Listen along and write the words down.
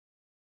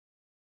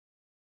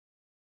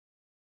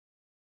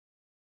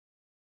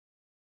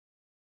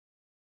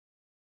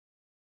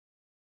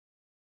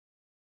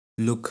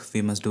Look,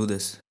 we must do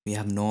this. We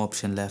have no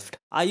option left.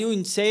 Are you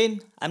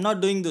insane? I'm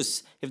not doing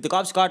this. If the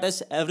cops caught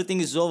us,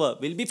 everything is over.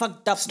 We'll be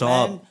fucked up,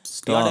 Stop. man.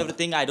 Stop. Beyond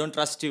everything, I don't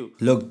trust you.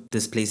 Look,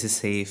 this place is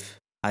safe.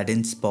 I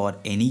didn't spot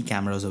any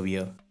cameras over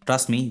here.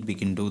 Trust me, we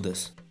can do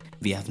this.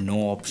 We have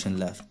no option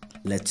left.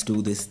 Let's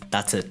do this.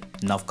 That's it.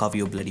 Now cover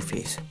your bloody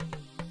face.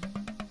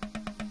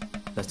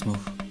 Let's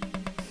move.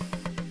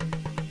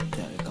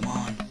 Yeah, come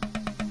on.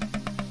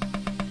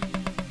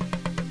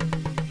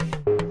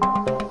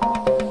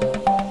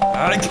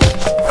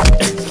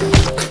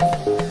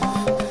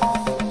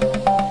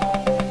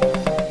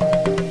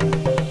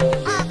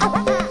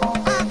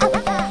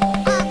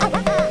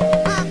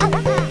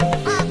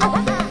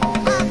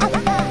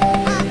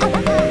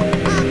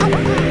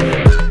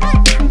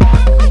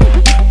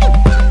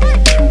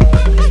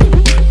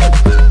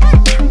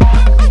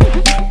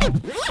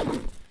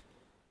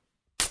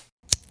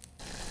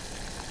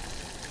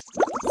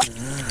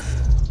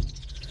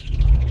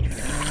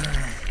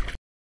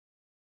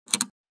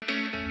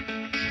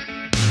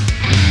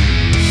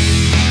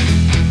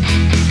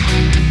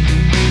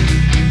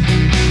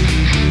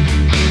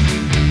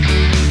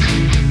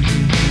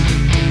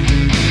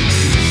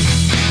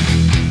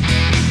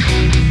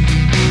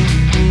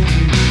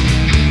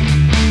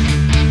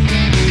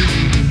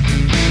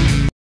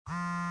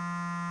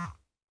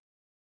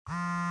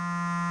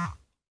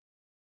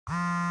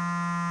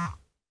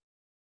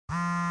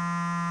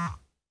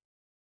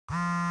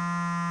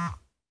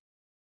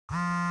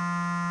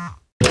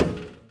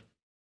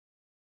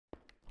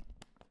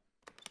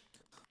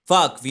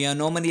 Fuck, we have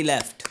no money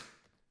left.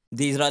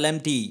 These are all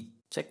empty.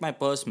 Check my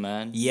purse,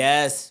 man.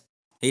 Yes,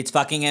 it's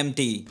fucking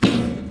empty.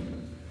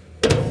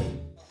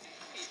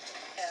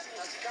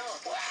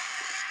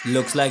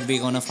 Looks like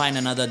we're gonna find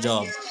another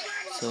job.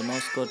 So no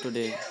score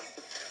today.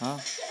 Huh?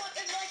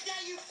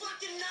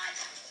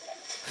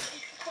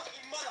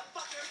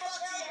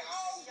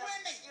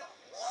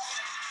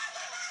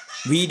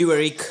 Vinu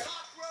X.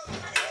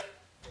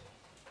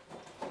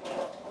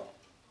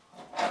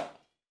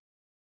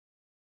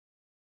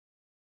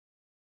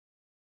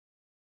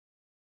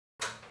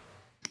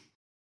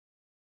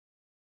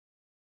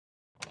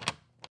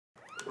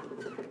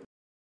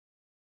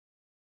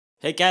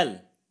 Hey, Cal.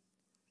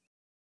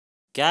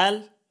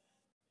 Cal,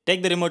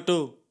 take the remote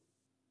too.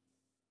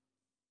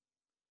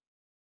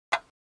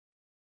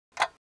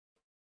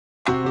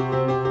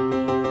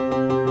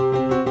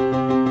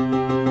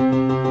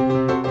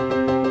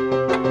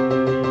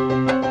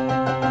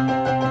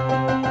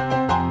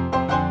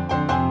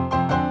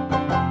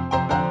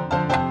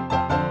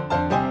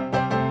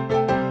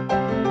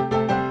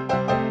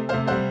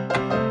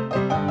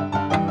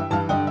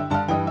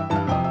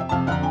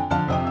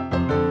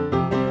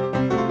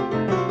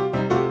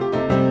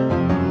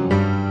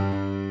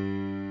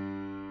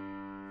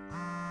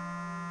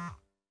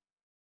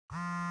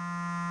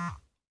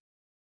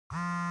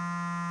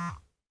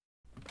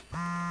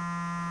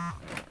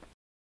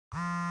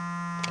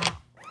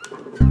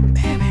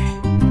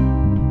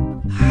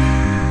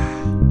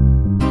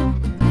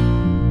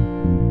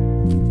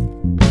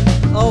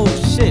 Oh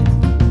shit!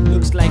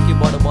 Looks like you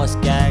bought a boss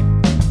gag.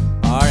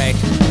 Alright,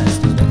 let's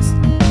do this.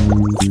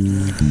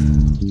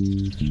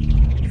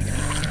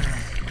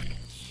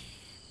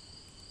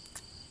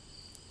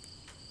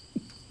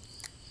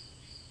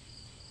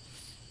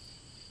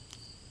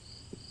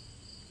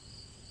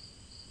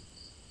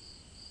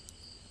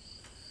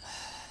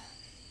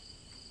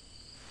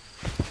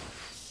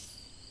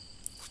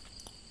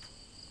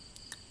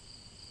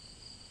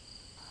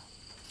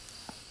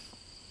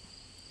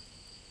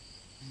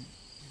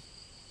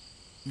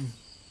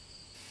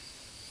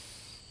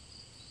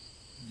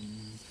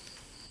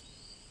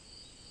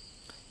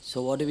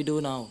 So what do we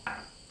do now?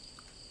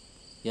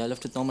 We are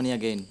left with no money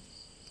again.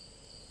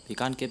 We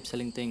can't keep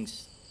selling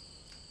things.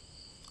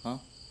 Huh?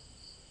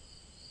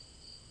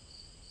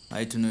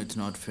 I do know it's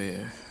not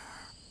fair,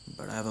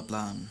 but I have a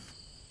plan.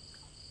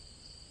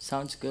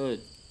 Sounds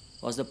good.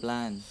 What's the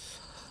plan?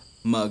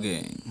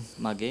 Mugging.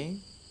 Mugging?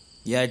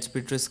 Yeah, it's a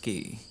bit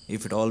risky.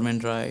 If it all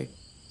went right,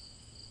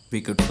 we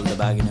could pull the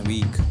bag in a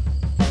week.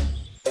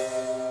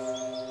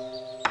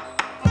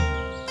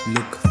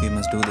 Look, we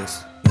must do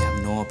this. We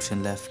have no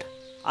option left.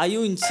 Are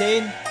you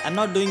insane? I'm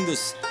not doing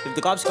this. If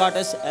the cops caught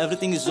us,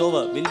 everything is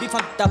over. We'll be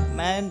fucked up,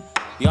 man.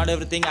 Beyond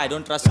everything, I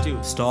don't trust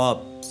you.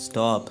 Stop.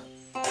 Stop.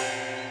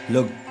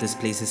 Look, this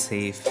place is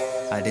safe.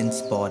 I didn't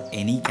spot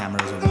any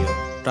cameras over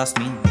here. Trust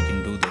me, we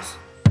can do this.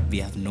 We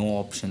have no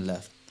option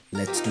left.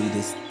 Let's do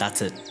this.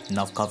 That's it.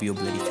 Now cover your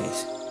bloody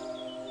face.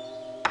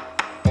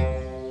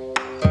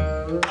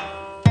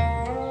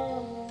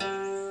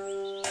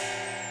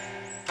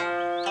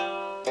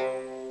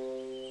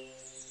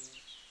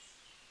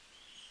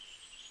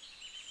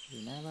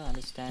 You never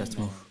understand. Let's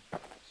man. move.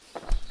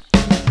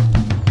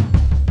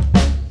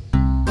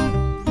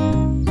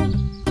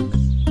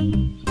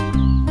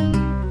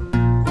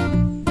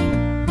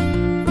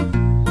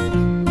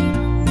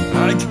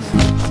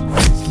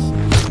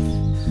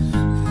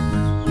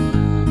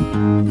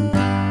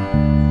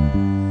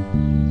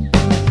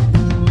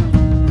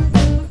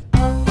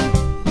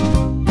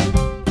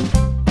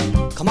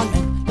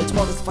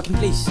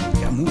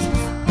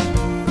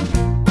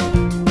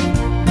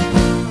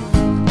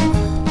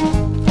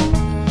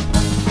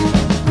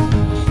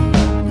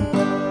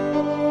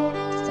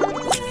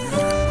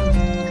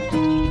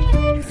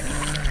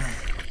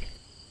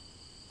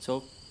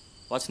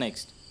 What's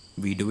next?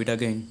 We do it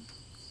again.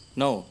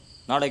 No,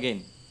 not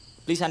again.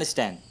 Please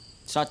understand.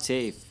 It's not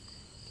safe.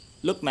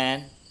 Look,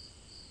 man.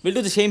 We'll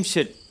do the same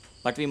shit,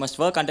 but we must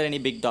work under any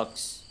big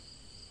dogs.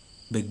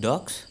 Big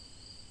dogs?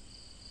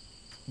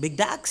 Big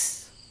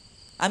dogs?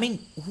 I mean,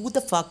 who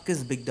the fuck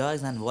is big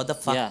dogs and what the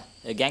fuck? Yeah,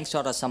 a gangster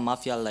or some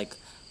mafia like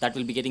that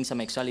will be getting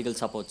some extra legal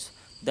supports.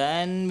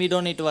 Then we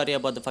don't need to worry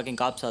about the fucking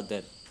cops out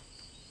there.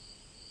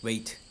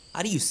 Wait,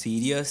 are you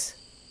serious?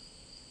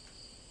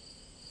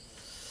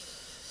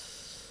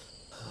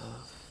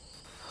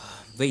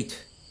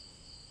 Wait,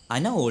 I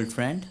know old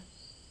friend.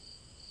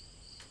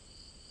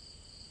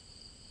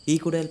 He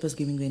could help us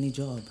giving any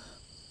job.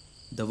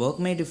 The work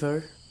may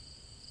differ,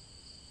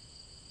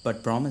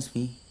 but promise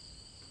me,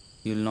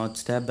 you'll not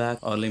step back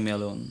or leave me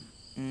alone.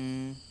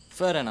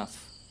 Fair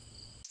enough.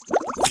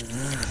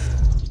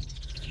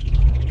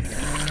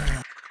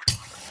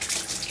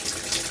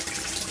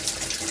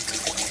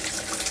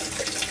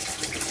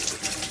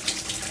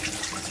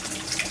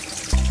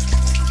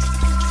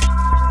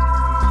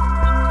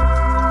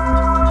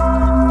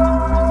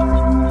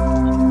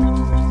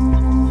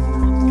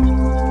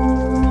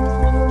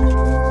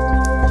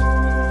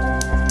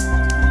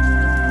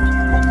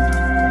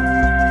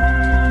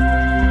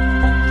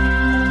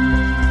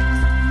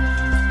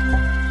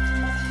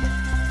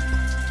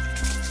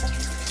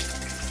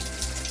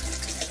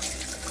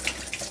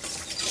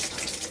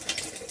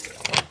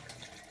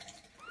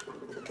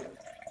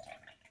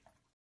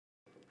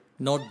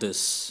 Note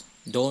this.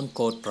 Don't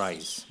quote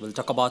price. We'll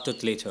talk about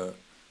it later.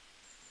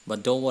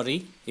 But don't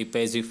worry, he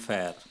pays you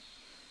fair.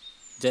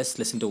 Just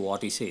listen to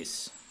what he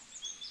says.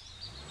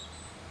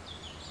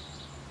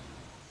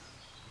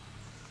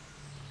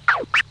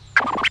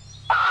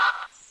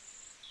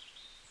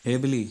 Hey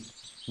Billy,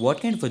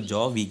 what kind of a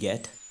job we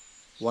get?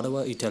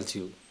 Whatever he tells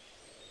you.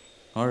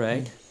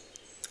 Alright,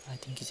 I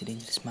think he's a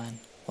dangerous man.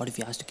 What if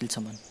he has to kill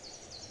someone?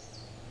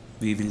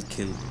 we will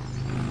kill.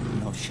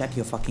 Now shut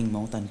your fucking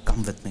mouth and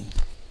come with me.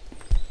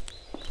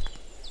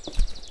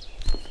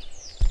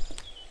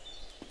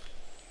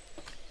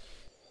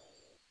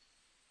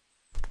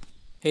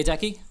 Hey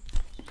Jackie.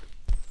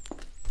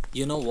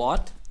 You know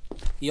what?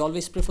 He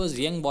always prefers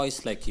young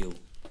boys like you.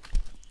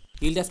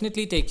 He'll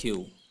definitely take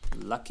you.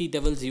 Lucky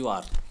devils you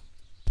are.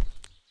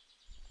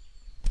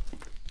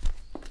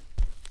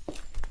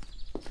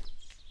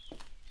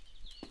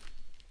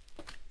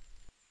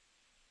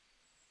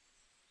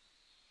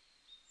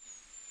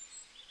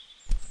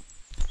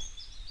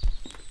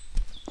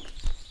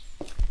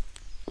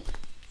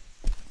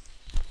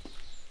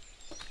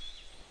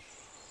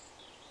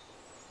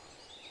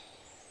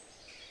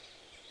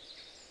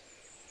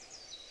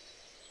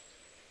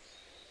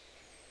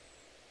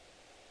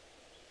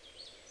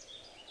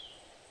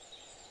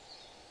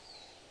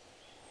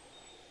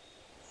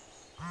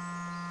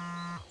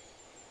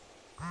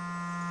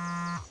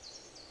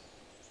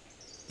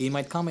 He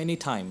might come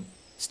anytime.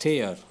 Stay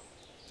here.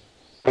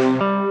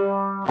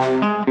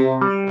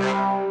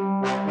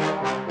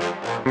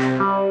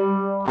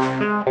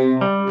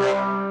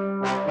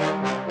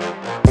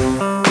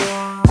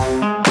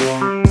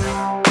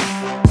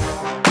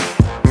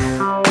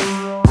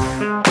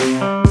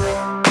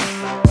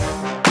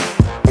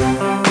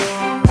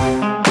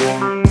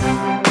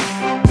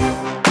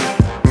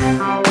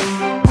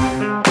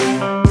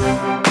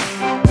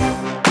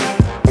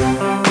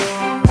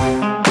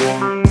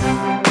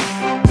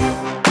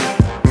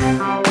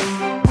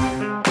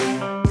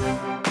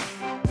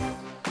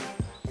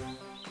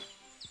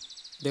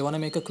 They want to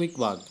make a quick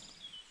buck.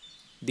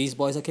 These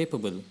boys are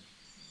capable.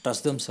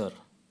 Trust them, sir.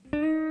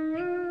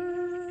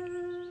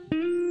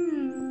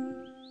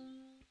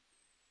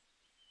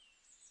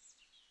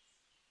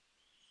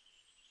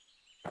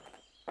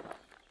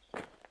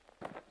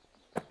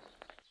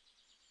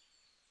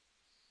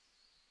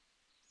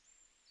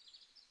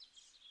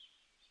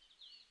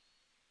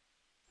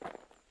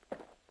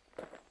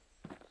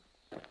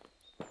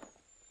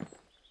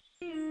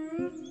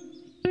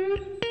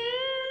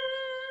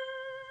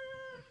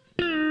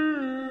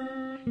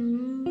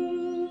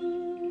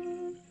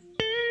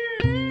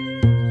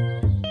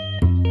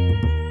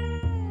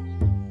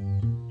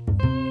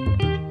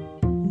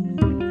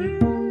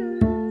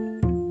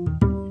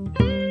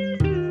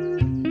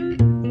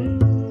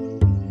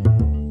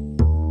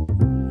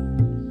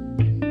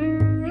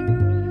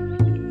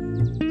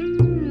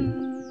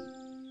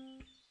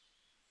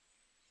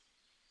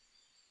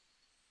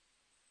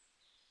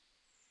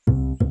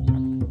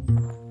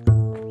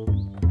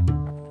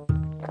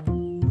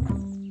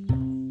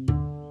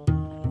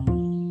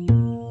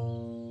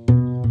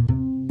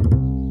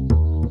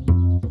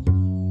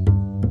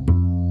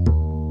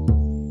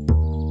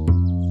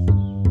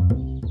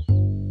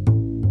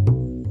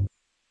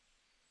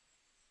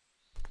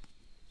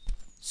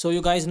 So you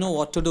guys know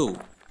what to do.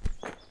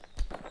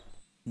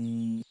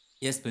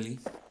 Yes, Billy.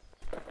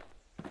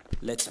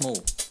 Let's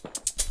move.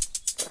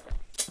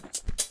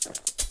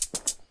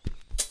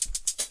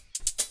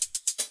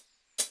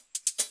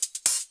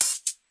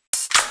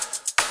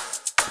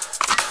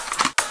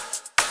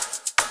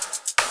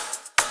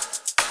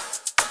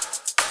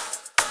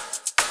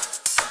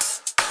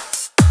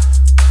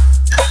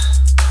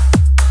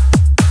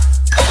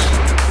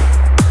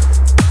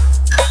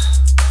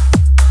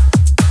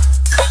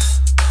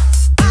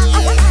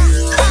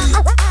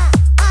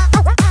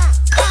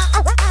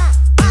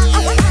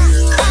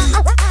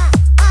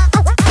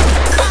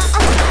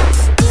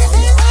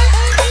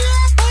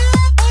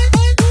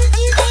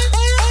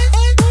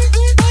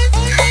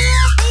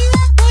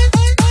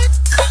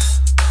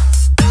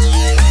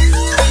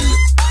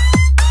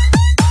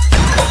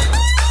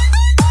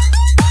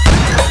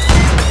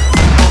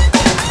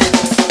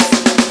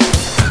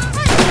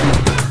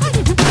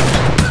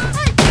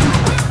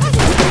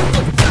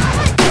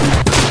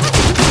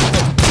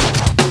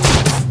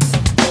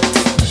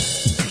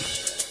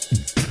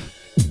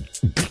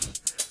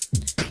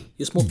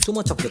 smoke too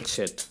much of that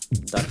shit.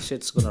 That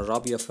shit's gonna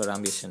rob you of your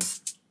ambition.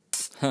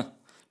 Huh.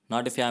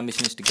 Not if your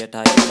ambition is to get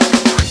high.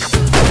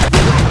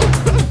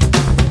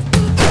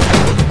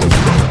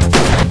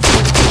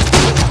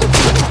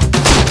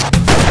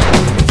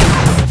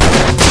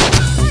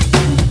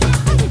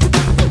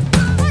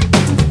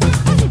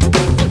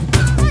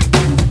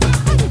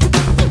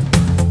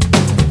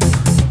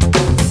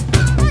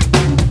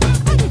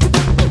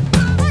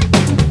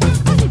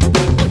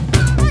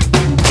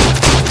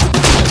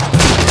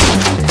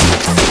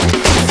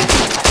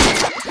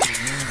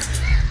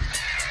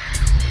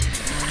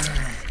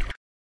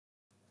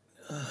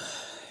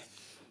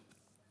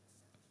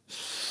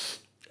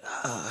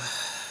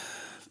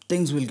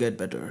 Things will get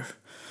better.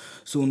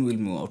 Soon we'll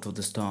move out of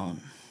this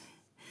town.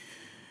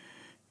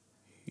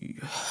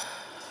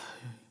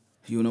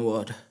 You know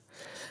what?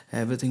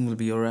 Everything will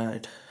be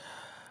alright.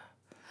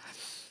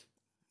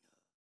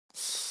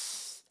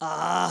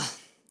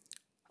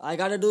 I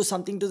gotta do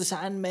something to the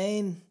sand,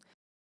 man.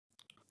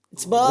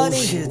 It's Oh burning.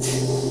 shit.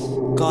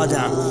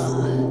 Goddamn.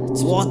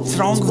 What's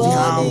wrong with the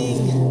arm?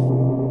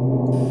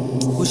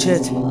 Oh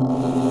shit.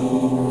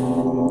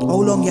 How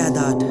long you had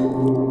that?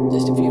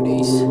 Just a few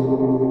days.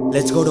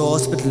 Let's go to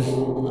hospital.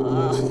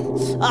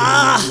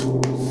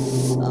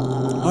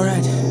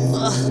 Alright.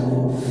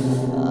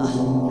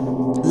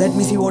 Let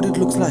me see what it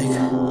looks like.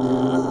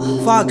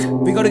 Fuck,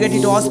 we gotta get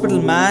you to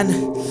hospital, man.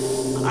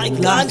 I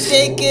Relax. can't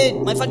take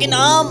it. My fucking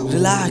arm.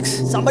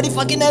 Relax. Somebody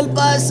fucking help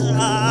us.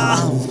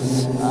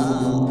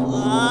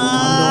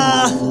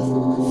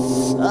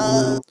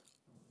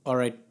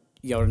 Alright,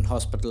 you're in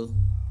hospital.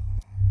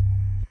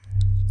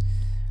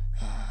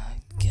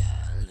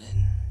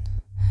 Calvin.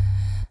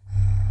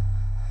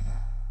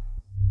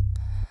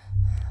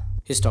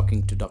 He's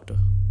talking to doctor.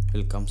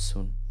 He'll come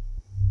soon.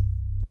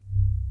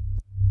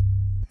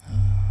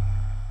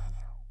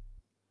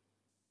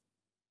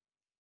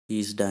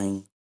 He's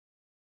dying.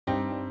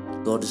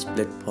 Got his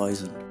blood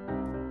poisoned.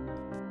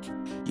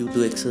 Due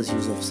to excess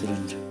use of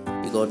syringe,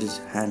 he got his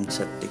hand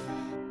septic.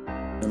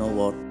 You know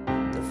what?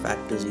 The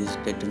fact is he's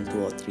dead in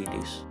 2 or 3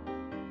 days.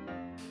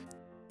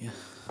 Yeah.